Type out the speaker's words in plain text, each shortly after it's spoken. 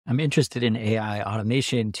I'm interested in AI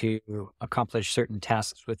automation to accomplish certain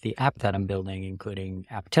tasks with the app that I'm building, including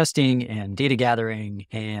app testing and data gathering.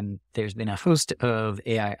 And there's been a host of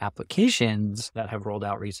AI applications that have rolled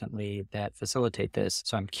out recently that facilitate this.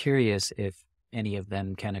 So I'm curious if any of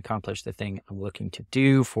them can accomplish the thing I'm looking to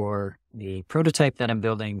do for the prototype that I'm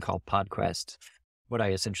building called PodQuest. What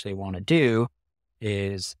I essentially want to do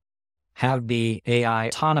is have the AI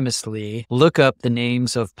autonomously look up the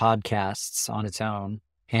names of podcasts on its own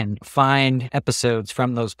and find episodes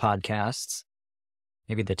from those podcasts,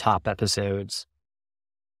 maybe the top episodes,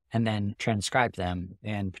 and then transcribe them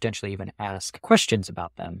and potentially even ask questions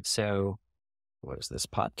about them. So what is this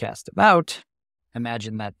podcast about?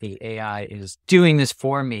 Imagine that the AI is doing this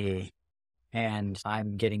for me and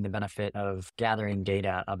I'm getting the benefit of gathering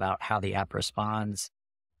data about how the app responds,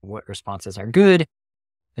 what responses are good,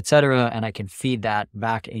 etc. And I can feed that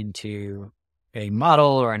back into a model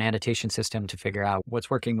or an annotation system to figure out what's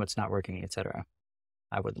working, what's not working, etc.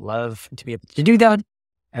 I would love to be able to do that.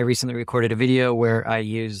 I recently recorded a video where I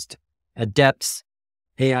used Adept's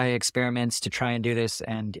AI experiments to try and do this,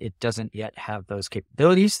 and it doesn't yet have those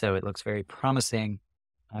capabilities, so it looks very promising.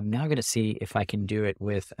 I'm now going to see if I can do it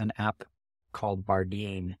with an app called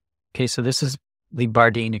Bardeen. Okay, so this is the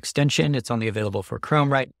Bardeen extension. It's only available for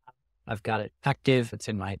Chrome right now. I've got it active. It's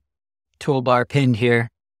in my toolbar pinned here.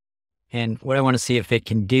 And what I want to see if it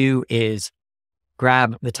can do is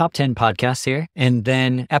grab the top 10 podcasts here and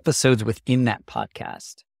then episodes within that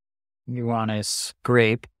podcast. You want to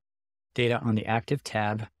scrape data on the active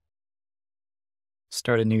tab,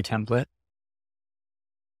 start a new template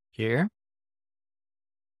here.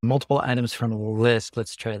 Multiple items from a list.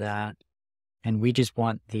 Let's try that. And we just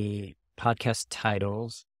want the podcast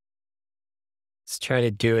titles. Let's try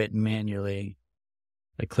to do it manually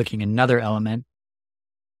by clicking another element.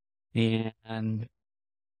 And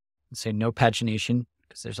let's say no pagination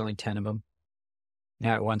because there's only 10 of them.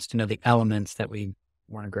 Now it wants to know the elements that we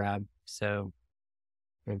want to grab. So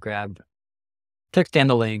we'll grab text and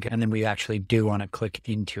the link, and then we actually do want to click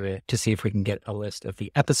into it to see if we can get a list of the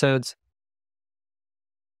episodes.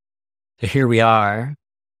 So here we are,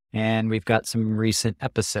 and we've got some recent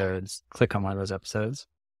episodes. Click on one of those episodes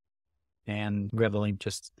and grab the link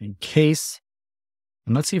just in case.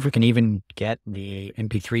 And let's see if we can even get the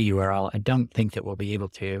MP3 URL. I don't think that we'll be able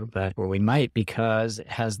to, but or we might because it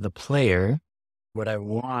has the player. What I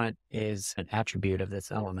want is an attribute of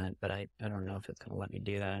this element, but I don't know if it's going to let me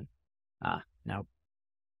do that. No.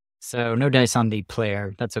 So no dice on the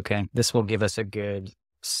player. That's okay. This will give us a good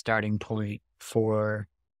starting point for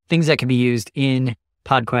things that can be used in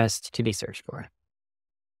PodQuest to be searched for.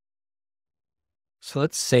 So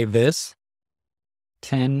let's save this.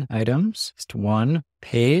 10 items, just one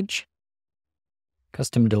page.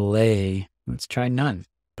 Custom delay. Let's try none.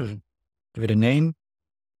 Give it a name.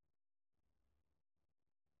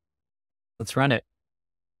 Let's run it.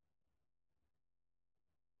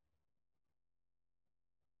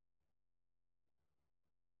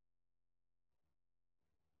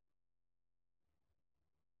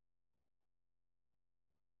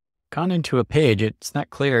 Gone into a page. It's not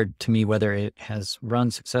clear to me whether it has run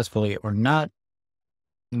successfully or not.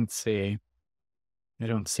 Let's see. I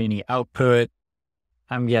don't see any output.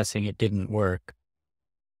 I'm guessing it didn't work.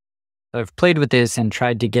 I've played with this and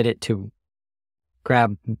tried to get it to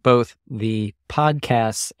grab both the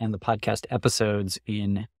podcasts and the podcast episodes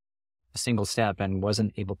in a single step and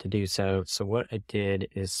wasn't able to do so. So what I did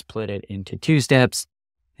is split it into 2 steps.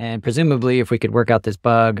 And presumably, if we could work out this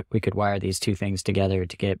bug, we could wire these 2 things together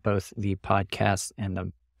to get both the podcasts and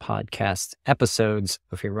the podcast episodes.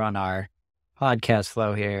 If we run our podcast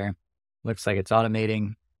flow here, looks like it's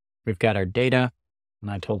automating. We've got our data,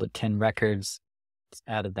 and I told it 10 records. It's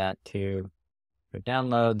added that to the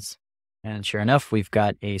downloads. And sure enough, we've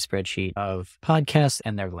got a spreadsheet of podcasts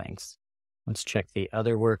and their links. Let's check the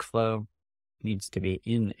other workflow. It needs to be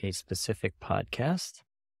in a specific podcast.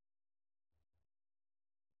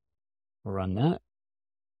 We'll run that.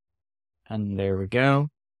 And there we go.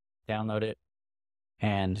 Download it.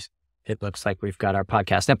 And it looks like we've got our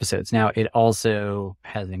podcast episodes. Now, it also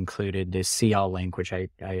has included this CL link, which I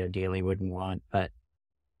ideally wouldn't want, but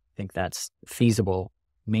I think that's feasible.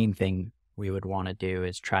 Main thing we would want to do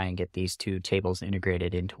is try and get these 2 tables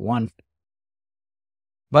integrated into one.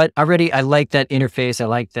 But already, I like that interface. I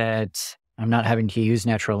like that I'm not having to use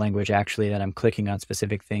natural language, actually, that I'm clicking on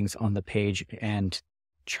specific things on the page, and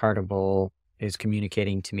Chartable is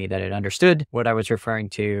communicating to me that it understood what I was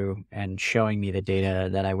referring to and showing me the data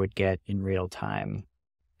that I would get in real time,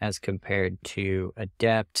 as compared to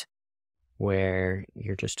Adept, where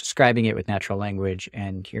you're just describing it with natural language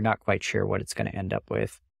and you're not quite sure what it's going to end up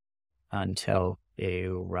with until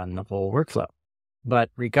to run the whole workflow. But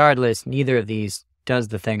regardless, neither of these does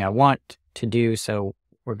the thing I want to do. So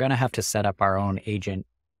we're going to have to set up our own agent,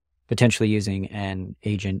 potentially using an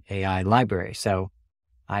agent AI library. So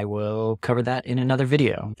I will cover that in another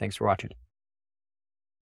video. Thanks for watching.